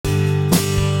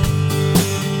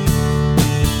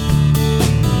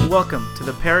Welcome to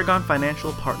the Paragon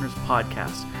Financial Partners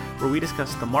podcast, where we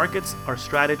discuss the markets, our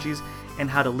strategies, and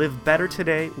how to live better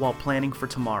today while planning for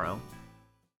tomorrow.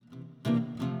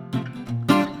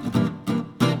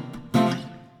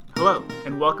 Hello,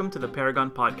 and welcome to the Paragon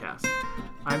podcast.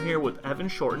 I'm here with Evan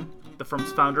Shorten, the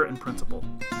firm's founder and principal.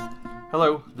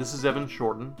 Hello, this is Evan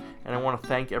Shorten, and I want to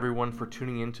thank everyone for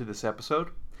tuning in to this episode.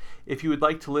 If you would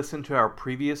like to listen to our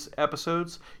previous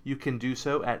episodes, you can do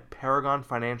so at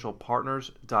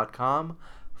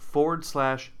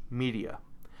paragonfinancialpartners.com/media.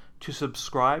 To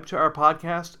subscribe to our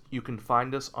podcast, you can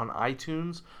find us on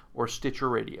iTunes or Stitcher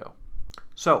Radio.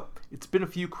 So, it's been a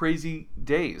few crazy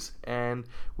days, and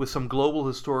with some global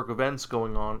historic events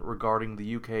going on regarding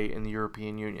the UK and the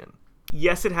European Union.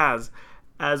 Yes, it has.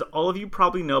 As all of you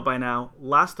probably know by now,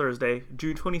 last Thursday,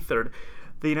 June 23rd,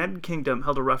 the United Kingdom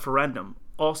held a referendum,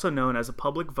 also known as a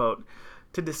public vote,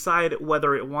 to decide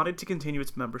whether it wanted to continue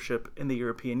its membership in the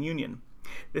European Union.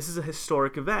 This is a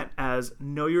historic event, as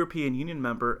no European Union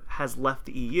member has left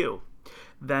the EU.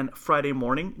 Then, Friday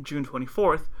morning, June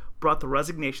 24th, brought the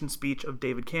resignation speech of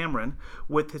David Cameron,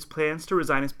 with his plans to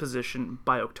resign his position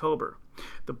by October.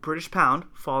 The British pound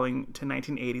falling to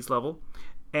 1980s level,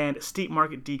 and steep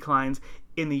market declines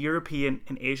in the European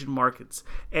and Asian markets,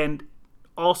 and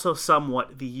also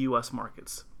somewhat the US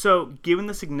markets. So, given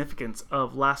the significance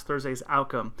of last Thursday's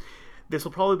outcome, this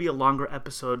will probably be a longer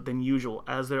episode than usual,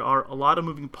 as there are a lot of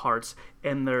moving parts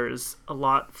and there's a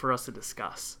lot for us to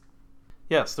discuss.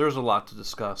 Yes, there's a lot to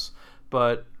discuss,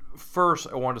 but first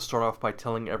I want to start off by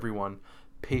telling everyone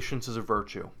patience is a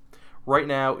virtue. Right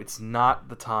now, it's not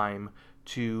the time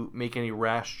to make any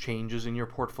rash changes in your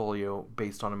portfolio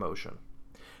based on emotion.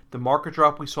 The market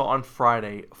drop we saw on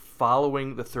Friday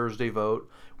following the Thursday vote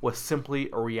was simply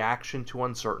a reaction to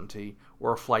uncertainty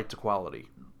or a flight to quality.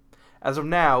 As of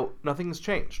now, nothing has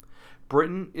changed.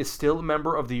 Britain is still a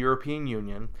member of the European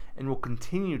Union and will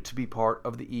continue to be part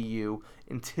of the EU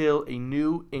until a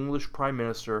new English Prime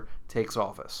Minister takes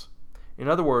office. In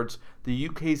other words, the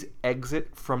UK's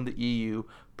exit from the EU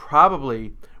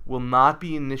probably will not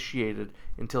be initiated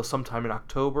until sometime in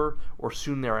October or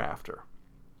soon thereafter.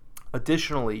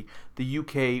 Additionally, the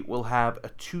UK will have a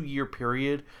 2-year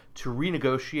period to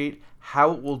renegotiate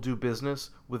how it will do business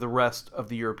with the rest of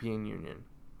the European Union.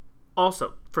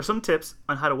 Also, for some tips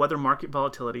on how to weather market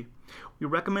volatility, we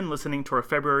recommend listening to our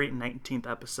February 19th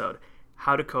episode,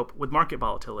 How to Cope with Market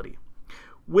Volatility.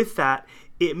 With that,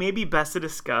 it may be best to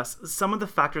discuss some of the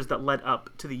factors that led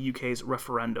up to the UK's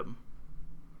referendum.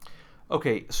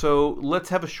 Okay, so let's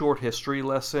have a short history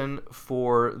lesson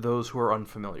for those who are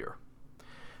unfamiliar.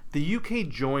 The UK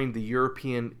joined the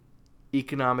European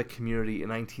Economic Community in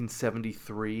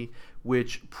 1973,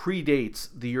 which predates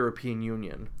the European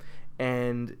Union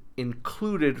and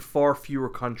included far fewer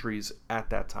countries at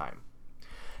that time.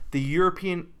 The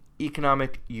European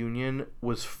Economic Union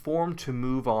was formed to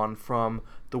move on from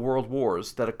the world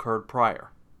wars that occurred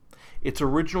prior. Its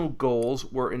original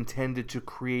goals were intended to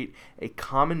create a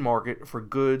common market for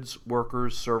goods,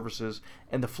 workers, services,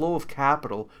 and the flow of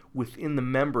capital within the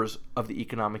members of the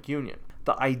Economic Union.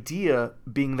 The idea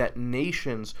being that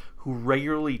nations who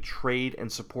regularly trade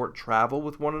and support travel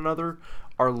with one another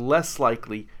are less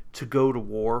likely to go to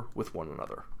war with one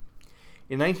another.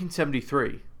 In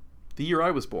 1973, the year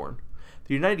I was born,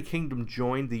 the United Kingdom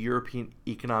joined the European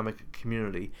Economic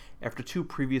Community after 2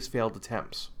 previous failed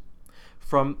attempts.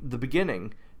 From the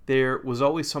beginning, there was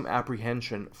always some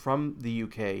apprehension from the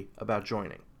UK about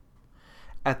joining.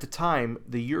 At the time,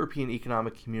 the European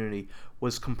Economic Community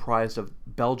was comprised of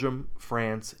Belgium,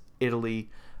 France, Italy,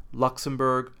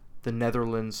 Luxembourg, the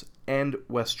Netherlands, and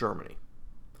West Germany.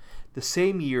 The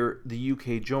same year the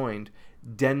UK joined,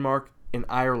 Denmark and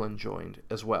Ireland joined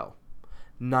as well.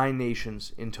 9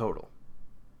 nations in total.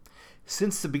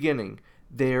 Since the beginning,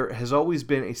 there has always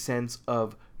been a sense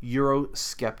of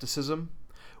Euroscepticism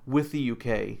with the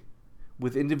UK,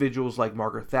 with individuals like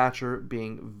Margaret Thatcher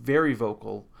being very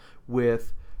vocal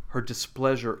with her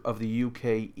displeasure of the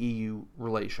UK-EU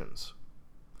relations.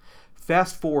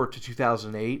 Fast forward to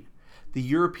 2008, the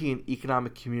European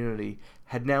Economic Community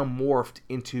had now morphed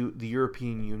into the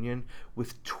European Union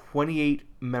with 28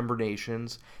 member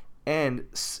nations and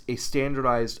a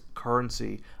standardized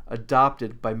currency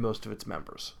adopted by most of its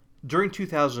members. During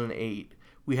 2008,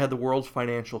 we had the world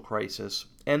financial crisis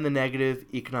and the negative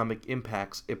economic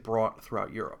impacts it brought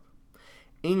throughout Europe.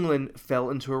 England fell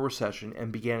into a recession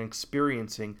and began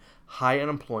experiencing high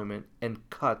unemployment and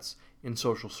cuts in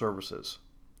social services.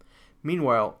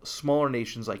 Meanwhile, smaller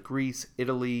nations like Greece,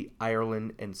 Italy,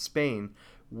 Ireland, and Spain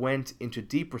went into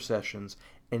deep recessions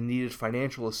and needed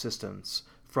financial assistance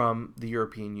from the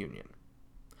European Union.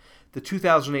 The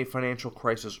 2008 financial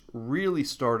crisis really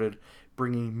started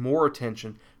bringing more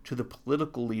attention to the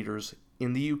political leaders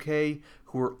in the UK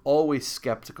who were always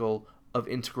skeptical of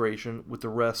integration with the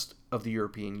rest of the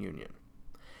European Union.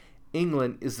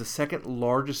 England is the second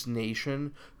largest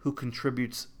nation who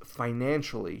contributes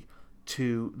financially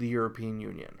to the European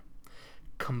Union.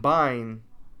 Combine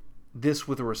this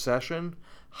with a recession,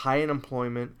 high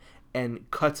unemployment, and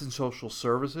cuts in social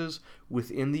services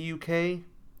within the UK,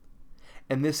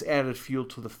 and this added fuel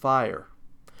to the fire.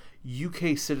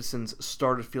 UK citizens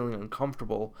started feeling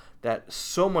uncomfortable that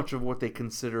so much of what they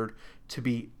considered to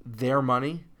be their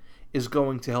money is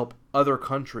going to help other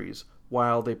countries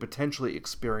while they potentially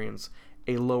experience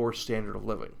a lower standard of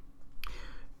living.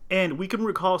 And we can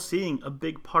recall seeing a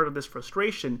big part of this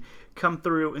frustration come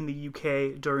through in the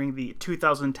UK during the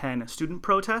 2010 student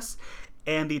protests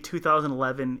and the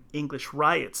 2011 English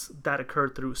riots that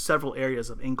occurred through several areas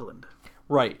of England.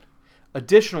 Right.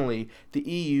 Additionally, the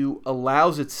EU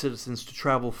allows its citizens to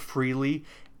travel freely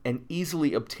and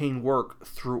easily obtain work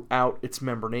throughout its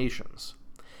member nations.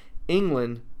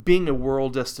 England, being a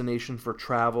world destination for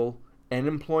travel and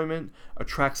employment,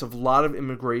 attracts a lot of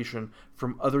immigration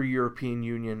from other European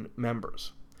Union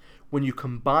members. When you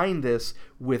combine this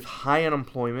with high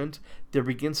unemployment, there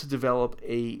begins to develop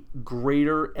a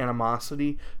greater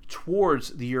animosity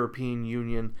towards the European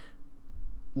Union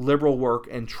liberal work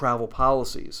and travel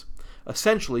policies.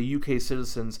 Essentially, UK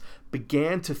citizens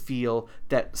began to feel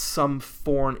that some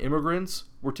foreign immigrants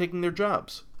were taking their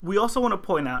jobs. We also want to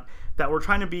point out that we're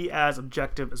trying to be as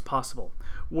objective as possible.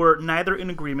 We're neither in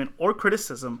agreement or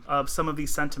criticism of some of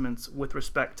these sentiments with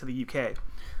respect to the UK.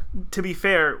 To be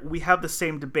fair, we have the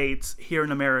same debates here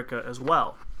in America as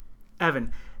well.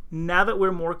 Evan, now that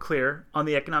we're more clear on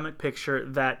the economic picture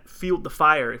that fueled the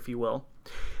fire, if you will,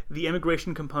 the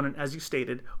immigration component, as you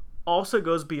stated, also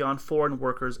goes beyond foreign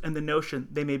workers and the notion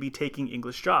they may be taking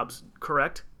English jobs,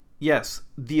 correct? Yes,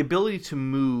 the ability to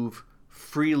move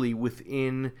freely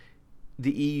within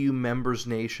the EU members'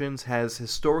 nations has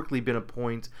historically been a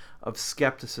point of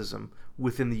skepticism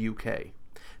within the UK.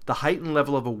 The heightened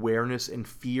level of awareness and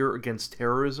fear against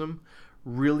terrorism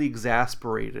really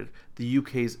exasperated the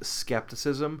UK's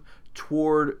skepticism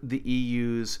toward the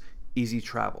EU's easy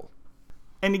travel.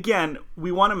 And again,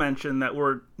 we want to mention that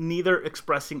we're neither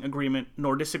expressing agreement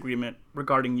nor disagreement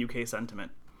regarding UK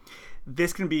sentiment.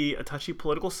 This can be a touchy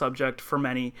political subject for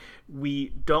many. We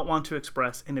don't want to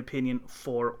express an opinion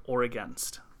for or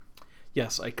against.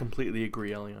 Yes, I completely agree,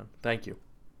 Elion. Thank you.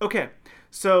 Okay,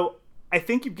 so I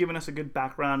think you've given us a good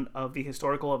background of the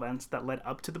historical events that led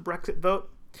up to the Brexit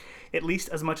vote, at least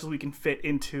as much as we can fit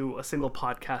into a single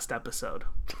podcast episode.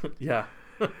 Yeah.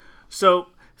 So,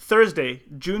 Thursday,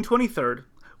 June 23rd,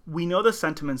 we know the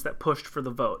sentiments that pushed for the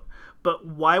vote, but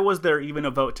why was there even a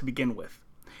vote to begin with?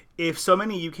 If so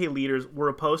many UK leaders were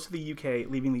opposed to the UK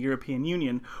leaving the European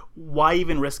Union, why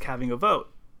even risk having a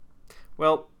vote?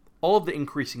 Well, all of the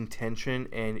increasing tension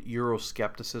and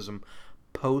Euroscepticism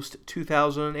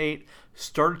post-2008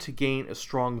 started to gain a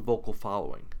strong vocal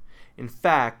following. In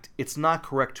fact, it's not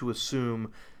correct to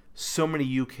assume so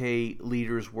many UK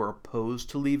leaders were opposed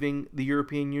to leaving the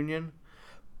European Union.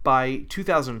 By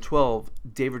 2012,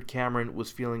 David Cameron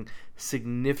was feeling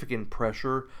significant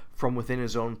pressure from within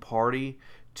his own party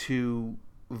to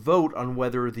vote on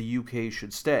whether the UK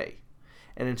should stay.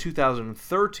 And in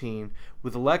 2013,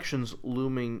 with elections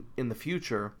looming in the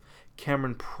future,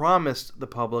 Cameron promised the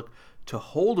public to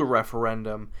hold a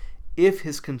referendum if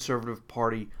his Conservative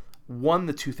Party won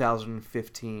the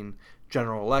 2015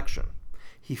 general election.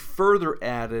 He further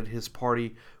added his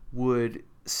party would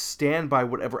stand by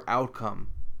whatever outcome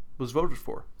was voted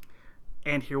for.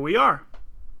 And here we are.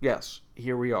 Yes,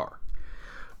 here we are.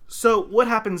 So what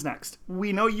happens next?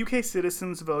 We know UK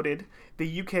citizens voted,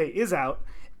 the UK is out,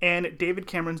 and David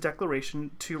Cameron's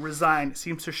declaration to resign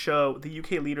seems to show the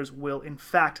UK leaders will in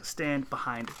fact stand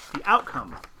behind the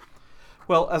outcome.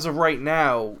 Well, as of right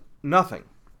now, nothing.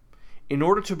 In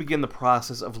order to begin the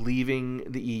process of leaving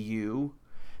the EU,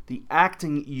 the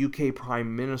acting UK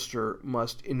Prime Minister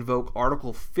must invoke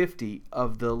Article 50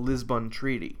 of the Lisbon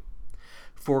Treaty.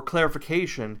 For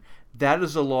clarification, that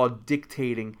is a law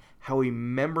dictating how a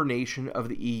member nation of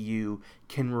the EU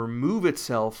can remove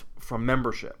itself from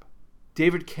membership.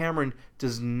 David Cameron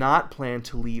does not plan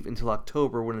to leave until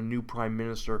October when a new Prime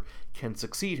Minister can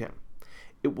succeed him.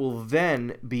 It will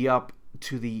then be up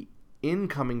to the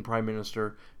incoming Prime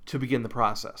Minister to begin the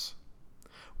process.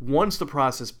 Once the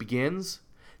process begins,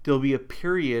 there will be a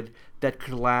period that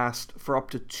could last for up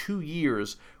to 2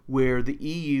 years, where the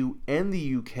EU and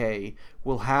the UK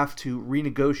will have to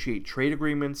renegotiate trade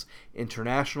agreements,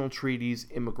 international treaties,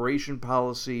 immigration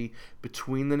policy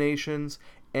between the nations,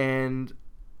 and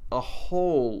a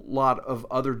whole lot of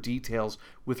other details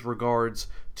with regards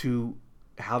to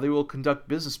how they will conduct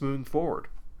business moving forward.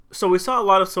 So we saw a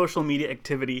lot of social media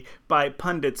activity by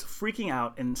pundits freaking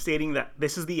out and stating that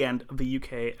this is the end of the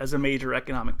UK as a major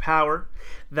economic power,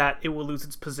 that it will lose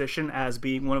its position as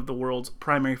being one of the world's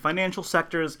primary financial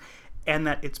sectors, and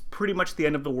that it's pretty much the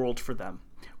end of the world for them.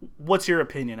 What's your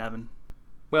opinion, Evan?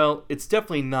 Well, it's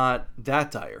definitely not that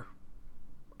dire.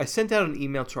 I sent out an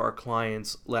email to our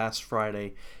clients last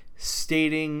Friday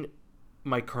stating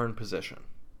my current position.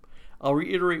 I'll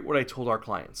reiterate what I told our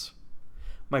clients.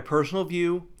 My personal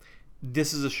view: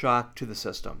 this is a shock to the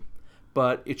system,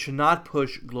 but it should not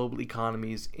push global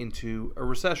economies into a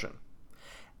recession.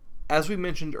 As we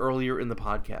mentioned earlier in the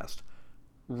podcast,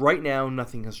 right now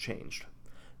nothing has changed.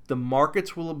 The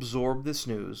markets will absorb this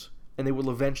news, and they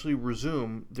will eventually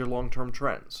resume their long-term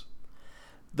trends.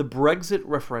 The Brexit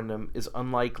referendum is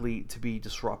unlikely to be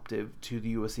disruptive to the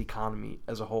US economy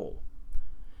as a whole.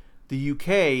 The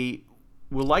UK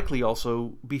will likely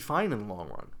also be fine in the long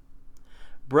run.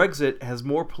 Brexit has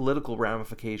more political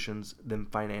ramifications than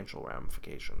financial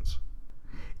ramifications.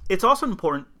 It's also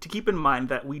important to keep in mind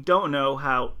that we don't know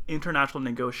how international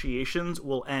negotiations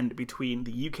will end between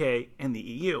the UK and the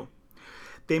EU.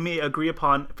 They may agree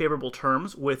upon favorable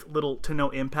terms with little to no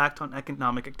impact on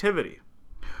economic activity.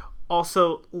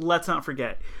 Also, let's not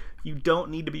forget, you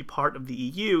don't need to be part of the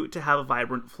EU to have a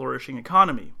vibrant, flourishing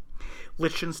economy.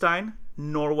 Liechtenstein,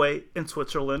 Norway, and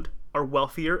Switzerland are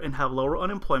wealthier and have lower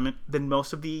unemployment than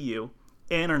most of the EU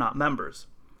and are not members.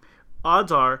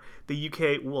 Odds are the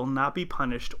UK will not be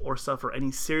punished or suffer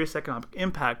any serious economic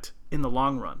impact in the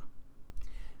long run.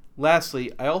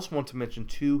 Lastly, I also want to mention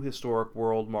 2 historic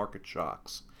world market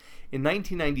shocks. In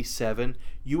 1997,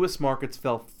 US markets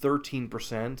fell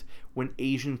 13% when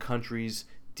Asian countries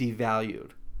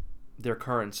devalued their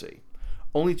currency,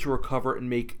 only to recover and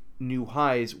make new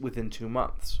highs within 2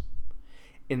 months.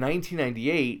 In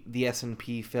 1998, the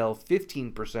S&P fell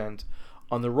 15%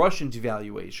 on the Russian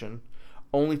devaluation,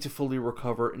 only to fully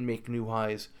recover and make new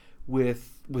highs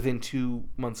within 2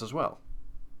 months as well.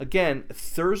 Again,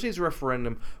 Thursday's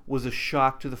referendum was a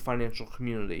shock to the financial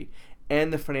community,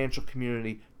 and the financial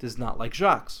community does not like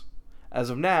shocks. As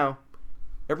of now,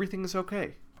 everything is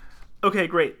okay. Okay,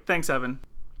 great. Thanks, Evan.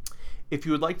 If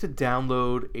you would like to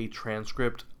download a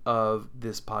transcript of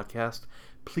this podcast,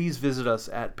 please visit us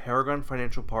at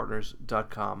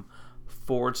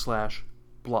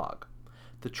paragonfinancialpartners.com/blog.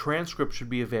 The transcript should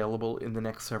be available in the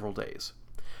next several days.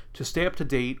 To stay up to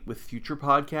date with future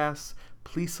podcasts,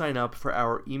 please sign up for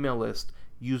our email list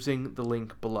using the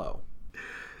link below.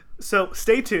 So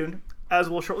stay tuned, as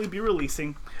we'll shortly be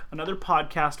releasing another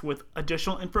podcast with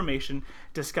additional information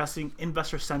discussing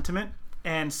investor sentiment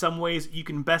and some ways you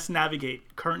can best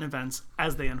navigate current events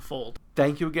as they unfold.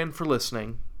 Thank you again for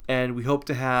listening, and we hope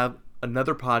to have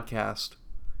another podcast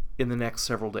in the next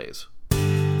several days.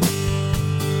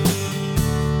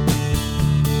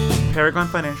 Paragon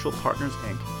Financial Partners,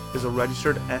 Inc. is a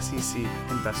registered SEC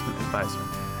investment advisor.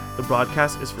 The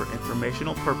broadcast is for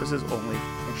informational purposes only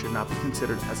and should not be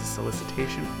considered as a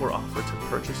solicitation or offer to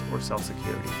purchase or sell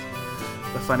securities.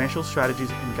 The financial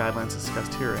strategies and guidelines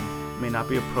discussed herein may not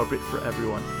be appropriate for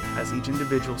everyone, as each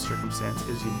individual circumstance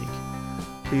is unique.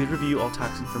 Please review all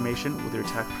tax information with your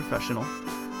tax professional.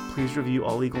 Please review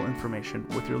all legal information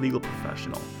with your legal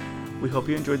professional. We hope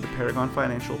you enjoyed the Paragon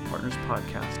Financial Partners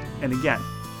podcast. And again,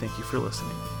 thank you for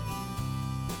listening.